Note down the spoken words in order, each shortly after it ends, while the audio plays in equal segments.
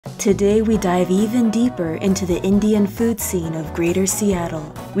Today we dive even deeper into the Indian food scene of Greater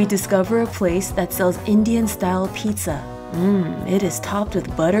Seattle. We discover a place that sells Indian-style pizza. It is topped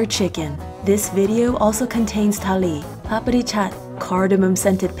with butter chicken. This video also contains thali, papri chaat,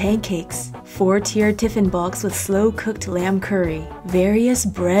 cardamom-scented pancakes, 4-tiered tiffin box with slow-cooked lamb curry, various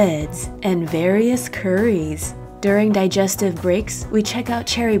breads, and various curries. During digestive breaks, we check out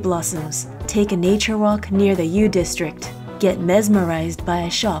cherry blossoms, take a nature walk near the U District, get mesmerized by a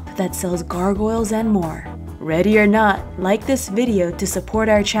shop that sells gargoyles and more. Ready or not, like this video to support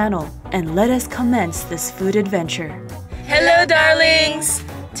our channel, and let us commence this food adventure. Hello darlings!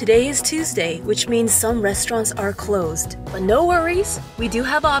 Today is Tuesday, which means some restaurants are closed. But no worries, we do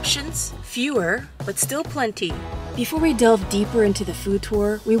have options, fewer, but still plenty. Before we delve deeper into the food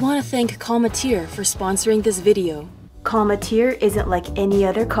tour, we want to thank Cometeer for sponsoring this video. Cometeer isn't like any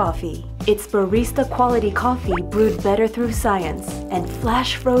other coffee. It's barista quality coffee brewed better through science and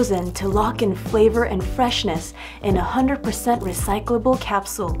flash frozen to lock in flavor and freshness in a 100% recyclable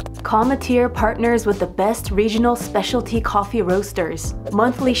capsule. Cometeer partners with the best regional specialty coffee roasters.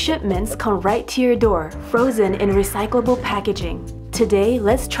 Monthly shipments come right to your door, frozen in recyclable packaging. Today,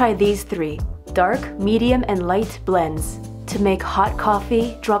 let's try these three: dark, medium, and light blends. To make hot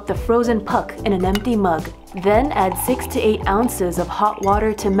coffee, drop the frozen puck in an empty mug. Then add 6 to 8 ounces of hot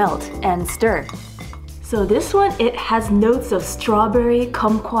water to melt and stir. So this one, it has notes of strawberry,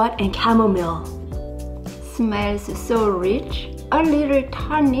 kumquat, and chamomile. Smells so rich, a little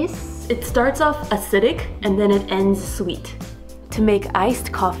tartness. It starts off acidic and then it ends sweet. To make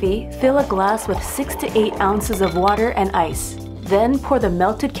iced coffee, fill a glass with 6 to 8 ounces of water and ice. Then pour the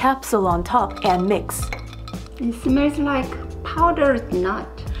melted capsule on top and mix. It smells like powdered nut.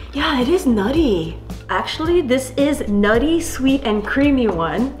 Yeah, it is nutty. Actually, this is nutty, sweet, and creamy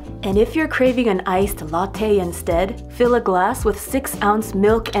one. And if you're craving an iced latte instead, fill a glass with 6-ounce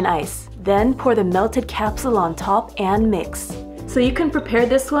milk and ice. Then pour the melted capsule on top and mix. So you can prepare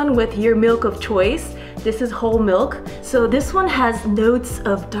this one with your milk of choice. This is whole milk. So this one has notes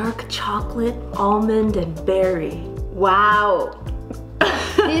of dark chocolate, almond, and berry. Wow!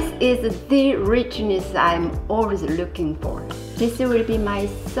 This is the richness I'm always looking for. This will be my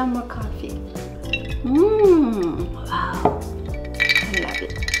summer coffee. Wow. I love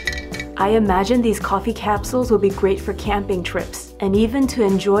it. I imagine these coffee capsules will be great for camping trips and even to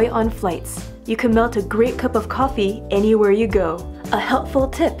enjoy on flights. You can melt a great cup of coffee anywhere you go. A helpful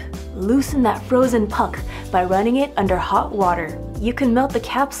tip: loosen that frozen puck by running it under hot water. You can melt the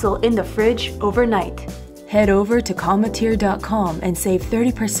capsule in the fridge overnight. Head over to cometeer.com and save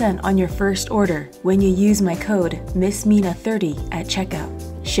 30% on your first order when you use my code MissMina30 at checkout.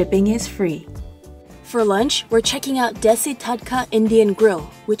 Shipping is free. For lunch, we're checking out Desi Tadka Indian Grill,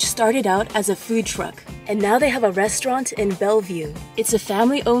 which started out as a food truck. And now they have a restaurant in Bellevue. It's a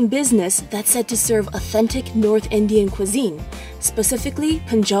family-owned business that's set to serve authentic North Indian cuisine, specifically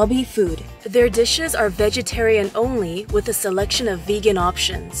Punjabi food. Their dishes are vegetarian only with a selection of vegan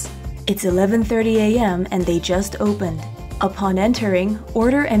options. It's 11:30 a.m. and they just opened. Upon entering,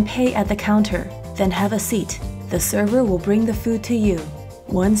 order and pay at the counter, then have a seat. The server will bring the food to you.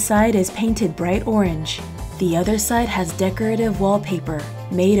 One side is painted bright orange. The other side has decorative wallpaper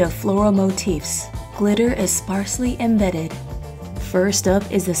made of floral motifs. Glitter is sparsely embedded. First up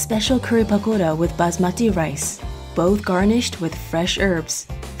is the special curry pakoda with basmati rice, both garnished with fresh herbs.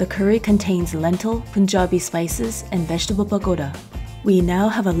 The curry contains lentil, Punjabi spices, and vegetable pakoda. We now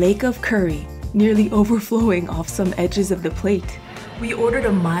have a lake of curry, nearly overflowing off some edges of the plate. We ordered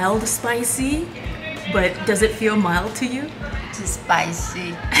a mild spicy, but does it feel mild to you? It's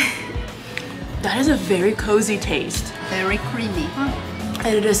spicy. That is a very cozy taste. Very creamy.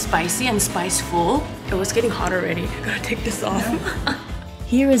 And it is spicy and spiceful. Oh, it's getting hot already. I gotta take this off.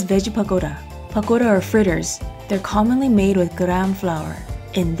 Here is veggie pakoda. Pakoda are fritters. They're commonly made with gram flour.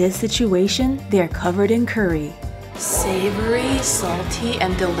 In this situation, they are covered in curry. Savory, salty,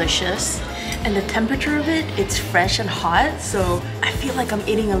 and delicious. And the temperature of it, it's fresh and hot, so I feel like I'm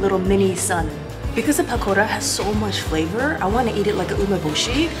eating a little mini sun. Because the pakoda has so much flavor, I want to eat it like a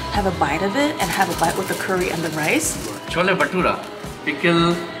umeboshi, have a bite of it, and have a bite with the curry and the rice. Chole bhatura,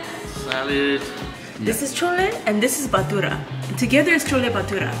 pickle, salad. This is chole and this is bhatura. Together is chole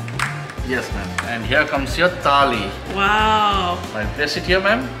bhatura. Yes, ma'am. And here comes your thali. Wow. I place it here,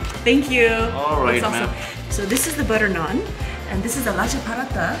 ma'am. Thank you. All right, awesome. ma'am. So this is the butter naan, and this is the lacha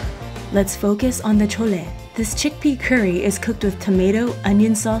paratha. Let's focus on the chole. This chickpea curry is cooked with tomato,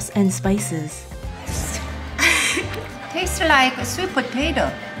 onion sauce, and spices. Tastes like a sweet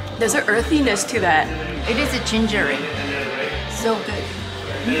potato. There's an earthiness to that. It is gingery. So good.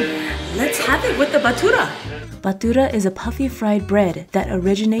 Let's have it with the bhatura. Bhatura is a puffy fried bread that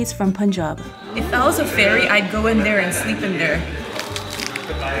originates from Punjab. If I was a fairy, I'd go in there and sleep in there.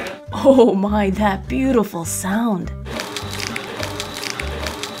 Oh my, that beautiful sound!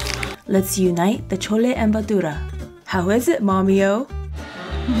 Let's unite the chole and bhatura. How is it, Mommy-o?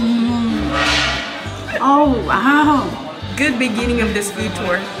 Oh, wow. Good beginning of this food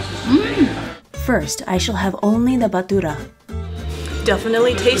tour. First, I shall have only the bhatura.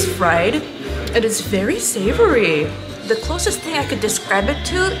 Definitely tastes fried. It is very savory. The closest thing I could describe it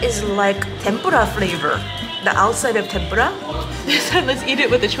to is like tempura flavor. The outside of tempura. Let's eat it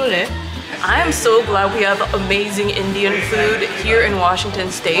with the chole. I am so glad we have amazing Indian food here in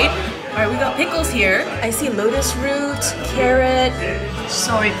Washington State. All right, we got pickles here. I see lotus root, carrot,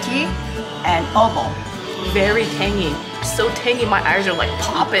 Salty and oval. very tangy. So tangy, my eyes are like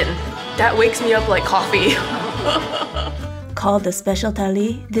popping. That wakes me up like coffee. Called the special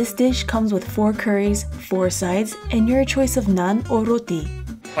thali, this dish comes with 4 curries, 4 sides, and your choice of naan or roti.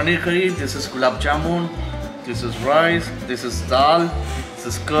 Paneer curry, this is gulab jamun, this is rice, this is dal, this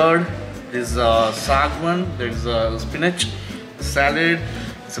is curd, this is sagwan, there's spinach, salad,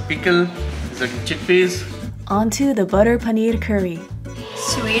 it's a pickle, it's a chickpeas. Onto the butter paneer curry.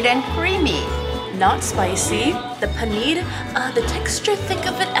 Sweet and creamy. Not spicy. The paneer, the texture, think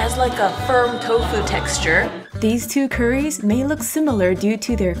of it as like a firm tofu texture. These 2 curries may look similar due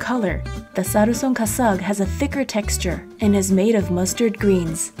to their color. The sarusong kasag has a thicker texture and is made of mustard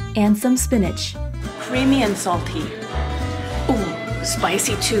greens and some spinach. Creamy and salty. Ooh,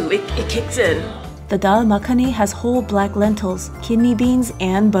 spicy too. It kicks in. The dal makhani has whole black lentils, kidney beans,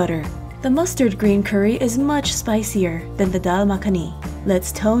 and butter. The mustard green curry is much spicier than the dal makhani.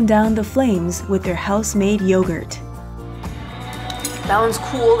 Let's tone down the flames with their house-made yogurt. That one's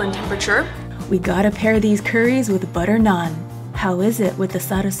cool in temperature. We gotta pair these curries with butter naan. How is it with the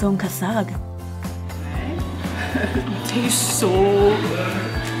sarasong kasag? Tastes so good.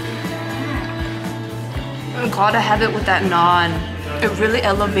 I gotta have it with that naan. It really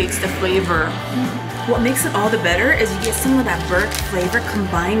elevates the flavor. What makes it all the better is you get some of that burnt flavor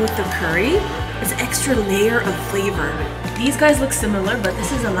combined with the curry. It's an extra layer of flavor. These guys look similar, but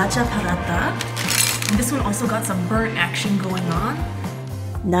this is a lacha paratha. And this one also got some burnt action going on.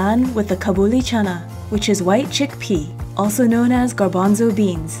 Naan with the Kabuli chana, which is white chickpea, also known as garbanzo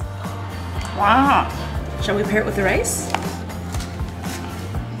beans. Wow. Shall we pair it with the rice?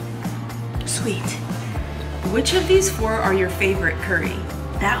 Sweet. Which of these 4 are your favorite curry?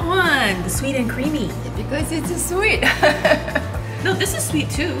 That one, the sweet and creamy. Because it's sweet. No, this is sweet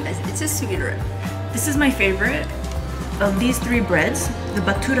too. It's a sweeter. This is my favorite. Of these 3 breads, the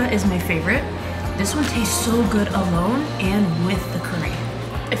bhatura is my favorite. This one tastes so good alone and with the curry.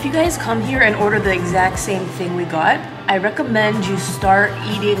 If you guys come here and order the exact same thing we got, I recommend you start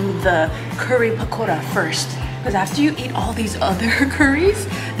eating the curry pakora first. Because after you eat all these other curries,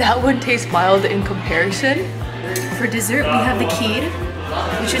 that one tastes mild in comparison. For dessert, we have the kheer,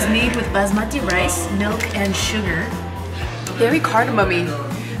 which is made with basmati rice, milk, and sugar. Very cardamom-y.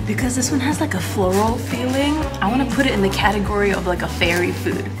 Because this one has like a floral feeling, I want to put it in the category of like a fairy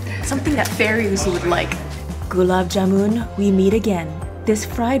food. Something that fairies would like. Gulab jamun, we meet again. This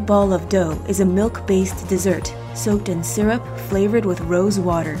fried ball of dough is a milk-based dessert, soaked in syrup flavored with rose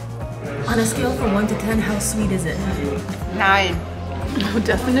water. On a scale from 1 to 10, how sweet is it? 9. We'll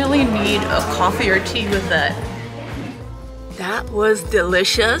definitely need a coffee or tea with that. That was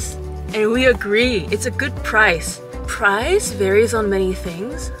delicious, and we agree, it's a good price. Price varies on many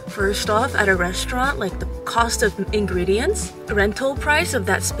things. First off, at a restaurant, like the cost of ingredients, rental price of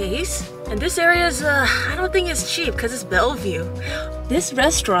that space. And this area is, I don't think it's cheap because it's Bellevue. This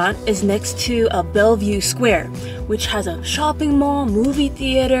restaurant is next to a Bellevue Square, which has a shopping mall, movie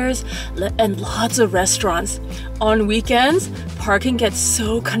theaters, and lots of restaurants. On weekends, parking gets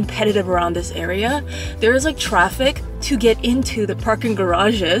so competitive around this area. There's like traffic to get into the parking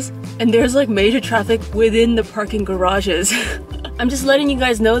garages, and there's like major traffic within the parking garages. I'm just letting you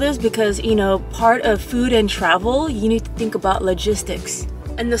guys know this because, you know, part of food and travel, you need to think about logistics.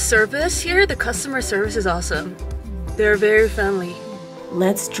 And the service here, the customer service is awesome. They're very friendly.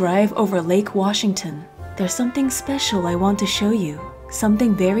 Let's drive over Lake Washington. There's something special I want to show you.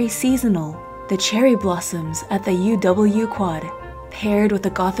 Something very seasonal. The cherry blossoms at the UW Quad, paired with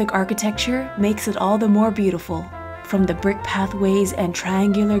the Gothic architecture, makes it all the more beautiful. From the brick pathways and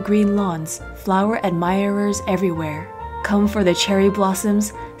triangular green lawns, flower admirers everywhere. Come for the cherry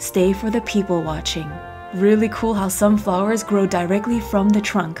blossoms, stay for the people watching. Really cool how some flowers grow directly from the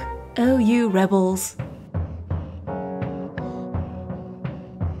trunk. Oh, you rebels!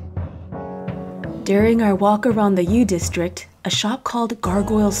 During our walk around the U District, a shop called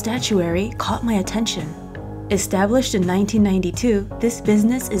Gargoyle Statuary caught my attention. Established in 1992, this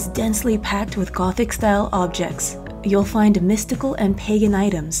business is densely packed with Gothic-style objects. You'll find mystical and pagan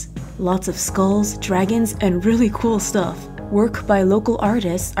items, lots of skulls, dragons, and really cool stuff. Work by local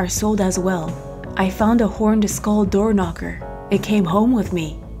artists are sold as well. I found a horned skull door knocker. It came home with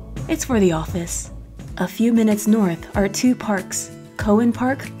me. It's for the office. A few minutes north are two parks, Cohen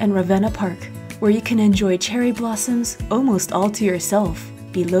Park and Ravenna Park, where you can enjoy cherry blossoms almost all to yourself.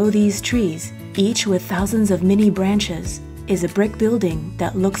 Below these trees, each with thousands of mini branches, is a brick building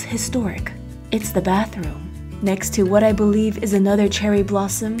that looks historic. It's the bathroom. Next to what I believe is another cherry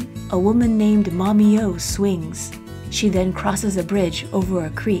blossom, a woman named Mommy O swings. She then crosses a bridge over a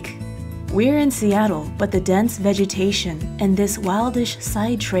creek. We're in Seattle, but the dense vegetation and this wildish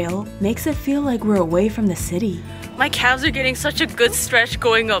side trail makes it feel like we're away from the city. My calves are getting such a good stretch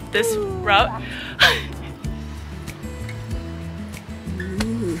going up this route.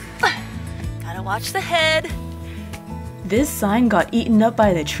 Gotta watch the head. This sign got eaten up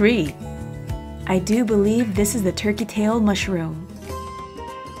by the tree. I do believe this is the turkey tail mushroom.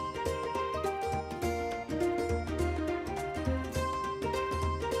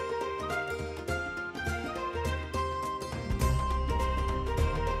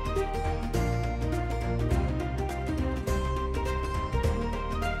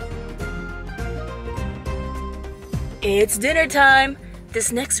 It's dinner time!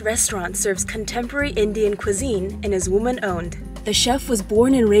 This next restaurant serves contemporary Indian cuisine and is woman-owned. The chef was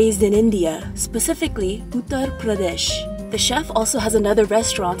born and raised in India, specifically Uttar Pradesh. The chef also has another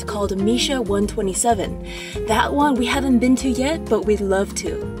restaurant called Misha 127. That one we haven't been to yet, but we'd love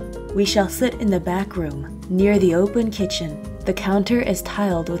to. We shall sit in the back room, near the open kitchen. The counter is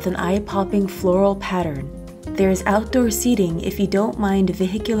tiled with an eye-popping floral pattern. There's outdoor seating if you don't mind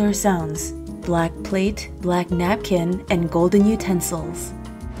vehicular sounds. Black plate, black napkin, and golden utensils.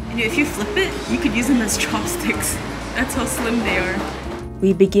 And if you flip it, you could use them as chopsticks. That's how slim they are.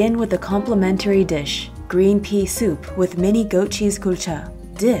 We begin with a complimentary dish, green pea soup with mini goat cheese kulcha,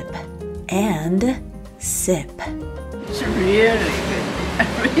 dip, and sip. It's really good.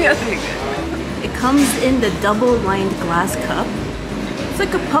 Really good. It comes in the double-lined glass cup. It's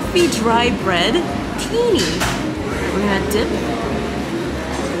like a puffy, dry bread. Teeny. We're gonna dip.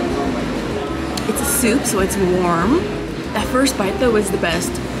 It's a soup, so it's warm. That first bite though is the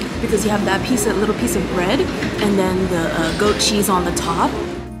best because you have that little piece of bread and then the goat cheese on the top.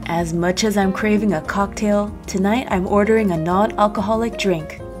 As much as I'm craving a cocktail, tonight I'm ordering a non-alcoholic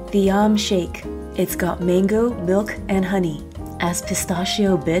drink, the Yam Shake. It's got mango, milk, and honey, as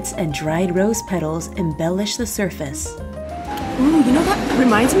pistachio bits and dried rose petals embellish the surface. Ooh, you know that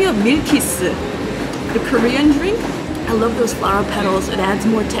reminds me of milkis, the Korean drink. I love those flower petals. It adds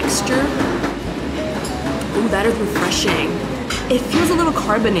more texture. Ooh, that is refreshing. It feels a little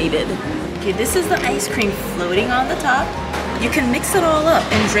carbonated. Okay, this is the ice cream floating on the top. You can mix it all up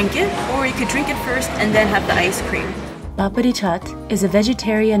and drink it, or you could drink it first and then have the ice cream. Papadi chaat is a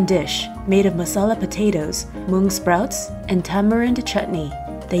vegetarian dish made of masala potatoes, mung sprouts, and tamarind chutney.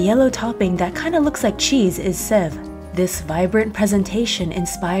 The yellow topping that kind of looks like cheese is sev. This vibrant presentation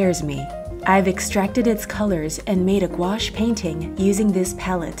inspires me. I've extracted its colors and made a gouache painting using this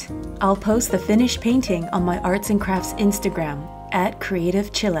palette. I'll post the finished painting on my arts and crafts Instagram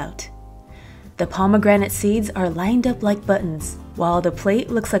 @creativechillout. The pomegranate seeds are lined up like buttons, while the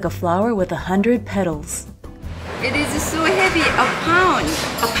plate looks like a flower with 100 petals. It is so heavy, a pound.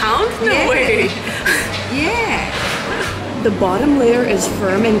 A pound? No Yeah. way! Yeah. The bottom layer is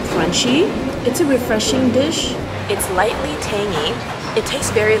firm and crunchy. It's a refreshing dish. It's lightly tangy. It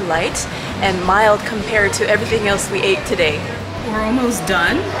tastes very light and mild compared to everything else we ate today. We're almost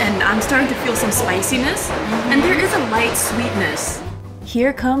done, and I'm starting to feel some spiciness, and there is a light sweetness.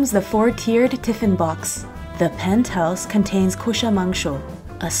 Here comes the 4-tiered tiffin box. The penthouse contains kusha mangsho,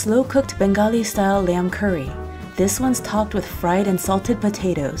 a slow-cooked Bengali-style lamb curry. This one's topped with fried and salted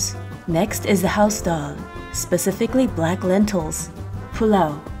potatoes. Next is the house dal, specifically black lentils,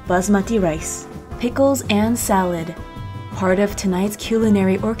 pulao, basmati rice, pickles, and salad. Part of tonight's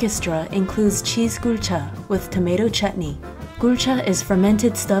culinary orchestra includes cheese gulcha with tomato chutney. Gulcha is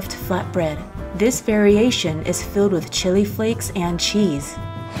fermented stuffed flatbread. This variation is filled with chili flakes and cheese.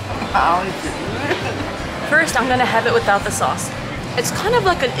 Wow, it's good. First, I'm gonna have it without the sauce. It's kind of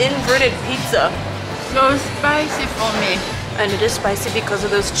like an inverted pizza. So spicy for me. And it is spicy because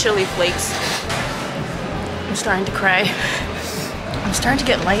of those chili flakes. I'm starting to cry. I'm starting to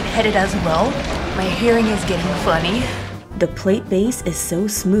get lightheaded as well. My hearing is getting funny. The plate base is so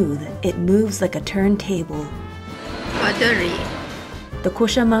smooth, it moves like a turntable. Buttery. The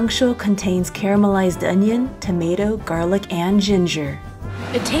kusha mangsho contains caramelized onion, tomato, garlic, and ginger.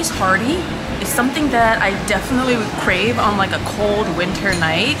 It tastes hearty, It's something that I definitely would crave on like a cold winter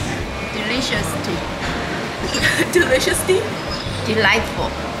night. Delicious tea. Delicious tea? Delightful.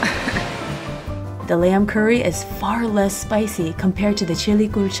 The lamb curry is far less spicy compared to the chili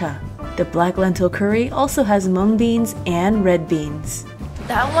kulcha. The black lentil curry also has mung beans and red beans.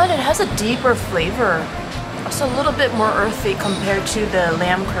 That one, it has a deeper flavor. It's a little bit more earthy compared to the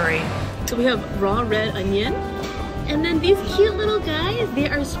lamb curry. So we have raw red onion. And then these cute little guys, they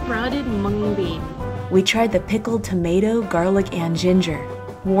are sprouted mung bean. We tried the pickled tomato, garlic, and ginger.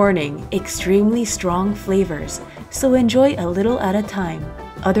 Warning, extremely strong flavors, so enjoy a little at a time.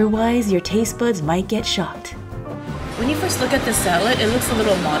 Otherwise, your taste buds might get shocked. When you first look at the salad, it looks a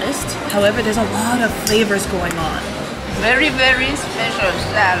little modest. However, there's a lot of flavors going on. Very, very special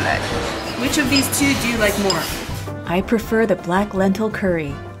salad. Which of these two do you like more? I prefer the black lentil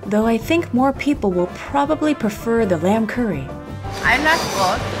curry, though I think more people will probably prefer the lamb curry. I like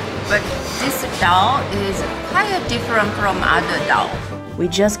both, but this dal is kind of different from other dal. We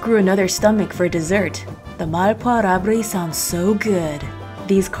just grew another stomach for dessert. The malpua rabri sounds so good.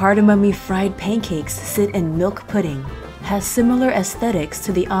 These cardamom fried pancakes sit in milk pudding. Has similar aesthetics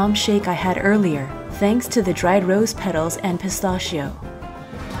to the almond shake I had earlier, thanks to the dried rose petals and pistachio.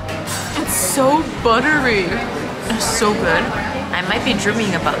 It's so buttery. It's so good. I might be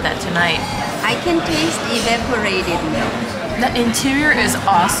dreaming about that tonight. I can taste evaporated milk. The interior is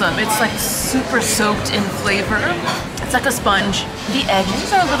awesome. It's like super soaked in flavor. It's like a sponge. The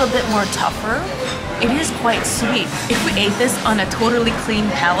edges are a little bit more tougher. It is quite sweet. If we ate this on a totally clean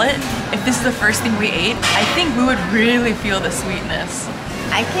palate, if this is the first thing we ate, I think we would really feel the sweetness.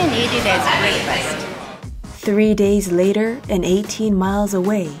 I can eat it as breakfast. 3 days later, and 18 miles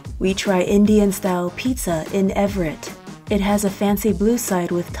away, we try Indian-style pizza in Everett. It has a fancy blue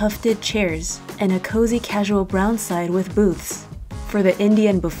side with tufted chairs and a cozy casual brown side with booths. For the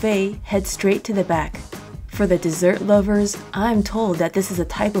Indian buffet, head straight to the back. For the dessert lovers, I'm told that this is a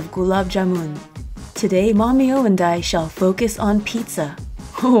type of gulab jamun. Today, Mommy O and I shall focus on pizza.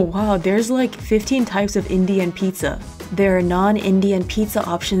 Oh wow, there's like 15 types of Indian pizza. There are non-Indian pizza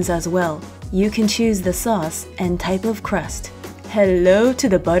options as well. You can choose the sauce and type of crust. Hello to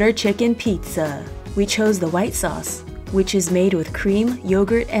the butter chicken pizza. We chose the white sauce, which is made with cream,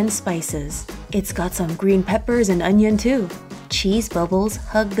 yogurt, and spices. It's got some green peppers and onion too. Cheese bubbles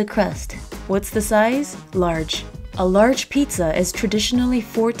hug the crust. What's the size? Large. A large pizza is traditionally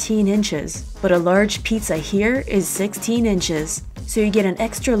 14 inches, but a large pizza here is 16 inches. So you get an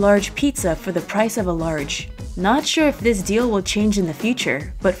extra large pizza for the price of a large. Not sure if this deal will change in the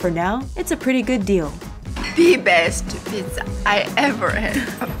future, but for now, it's a pretty good deal. The best pizza I ever had.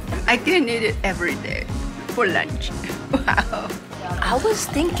 I can eat it every day for lunch. Wow. I was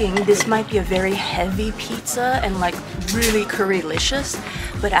thinking this might be a very heavy pizza and like really currylicious,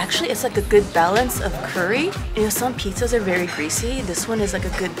 but actually it's like a good balance of curry. You know, some pizzas are very greasy. This one is like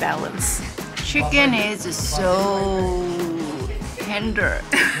a good balance. Chicken is so tender.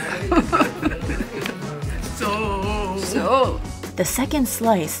 So. The second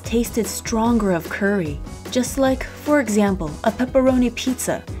slice tasted stronger of curry. Just like, for example, a pepperoni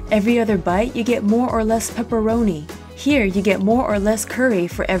pizza. Every other bite, you get more or less pepperoni. Here, you get more or less curry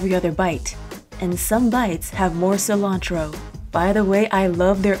for every other bite. And some bites have more cilantro. By the way, I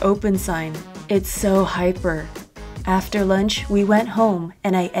love their open sign. It's so hyper. After lunch, we went home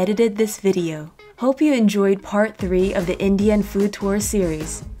and I edited this video. Hope you enjoyed part 3 of the Indian food tour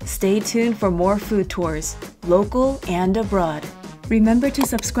series. Stay tuned for more food tours, local and abroad. Remember to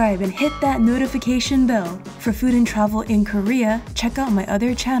subscribe and hit that notification bell. For food and travel in Korea, check out my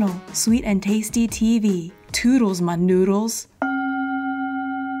other channel, Sweet and Tasty TV. Toodles, my noodles.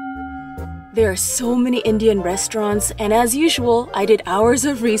 There are so many Indian restaurants, and as usual, I did hours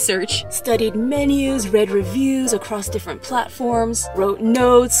of research, studied menus, read reviews across different platforms, wrote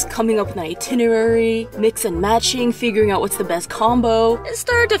notes, coming up with an itinerary, mix and matching, figuring out what's the best combo. It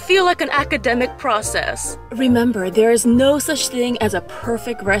started to feel like an academic process. Remember, there is no such thing as a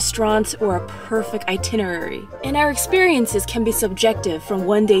perfect restaurant or a perfect itinerary, and our experiences can be subjective from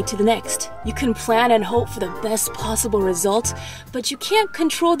one day to the next. You can plan and hope for the best possible result, but you can't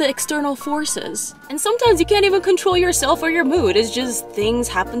control the external forces. And sometimes you can't even control yourself or your mood. It's just things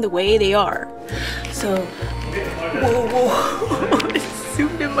happen the way they are. So, whoa, it's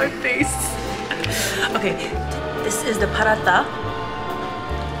zoomed in my face. Okay, this is the paratha.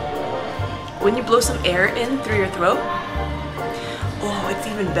 When you blow some air in through your throat, oh, it's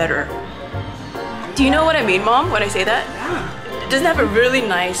even better. Do you know what I mean, Mom, when I say that? Yeah. It doesn't have a really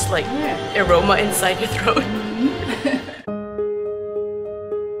nice, like, aroma inside your throat.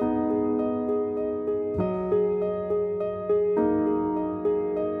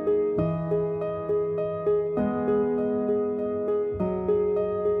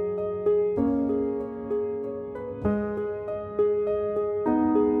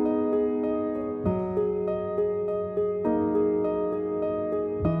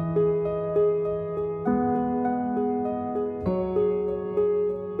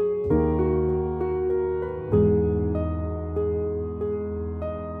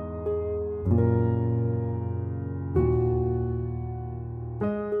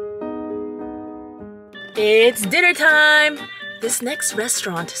 It's dinner time! This next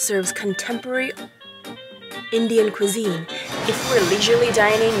restaurant serves contemporary Indian cuisine. If we're leisurely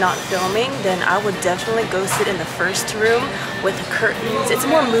dining, not filming, then I would definitely go sit in the first room with the curtains. It's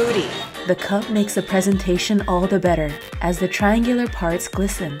more moody. The cup makes the presentation all the better, as the triangular parts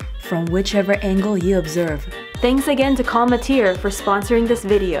glisten from whichever angle you observe. Thanks again to Calmateer for sponsoring this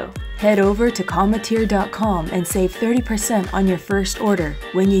video. Head over to calmateer.com and save 30% on your first order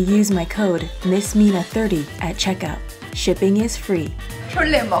when you use my code MissMina30 at checkout. Shipping is free.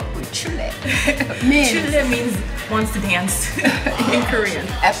 출래 먹고 출래. Chule means wants to dance in Korean.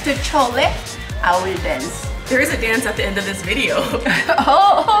 After chole, I will dance. There is a dance at the end of this video.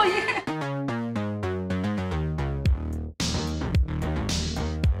 Oh yeah.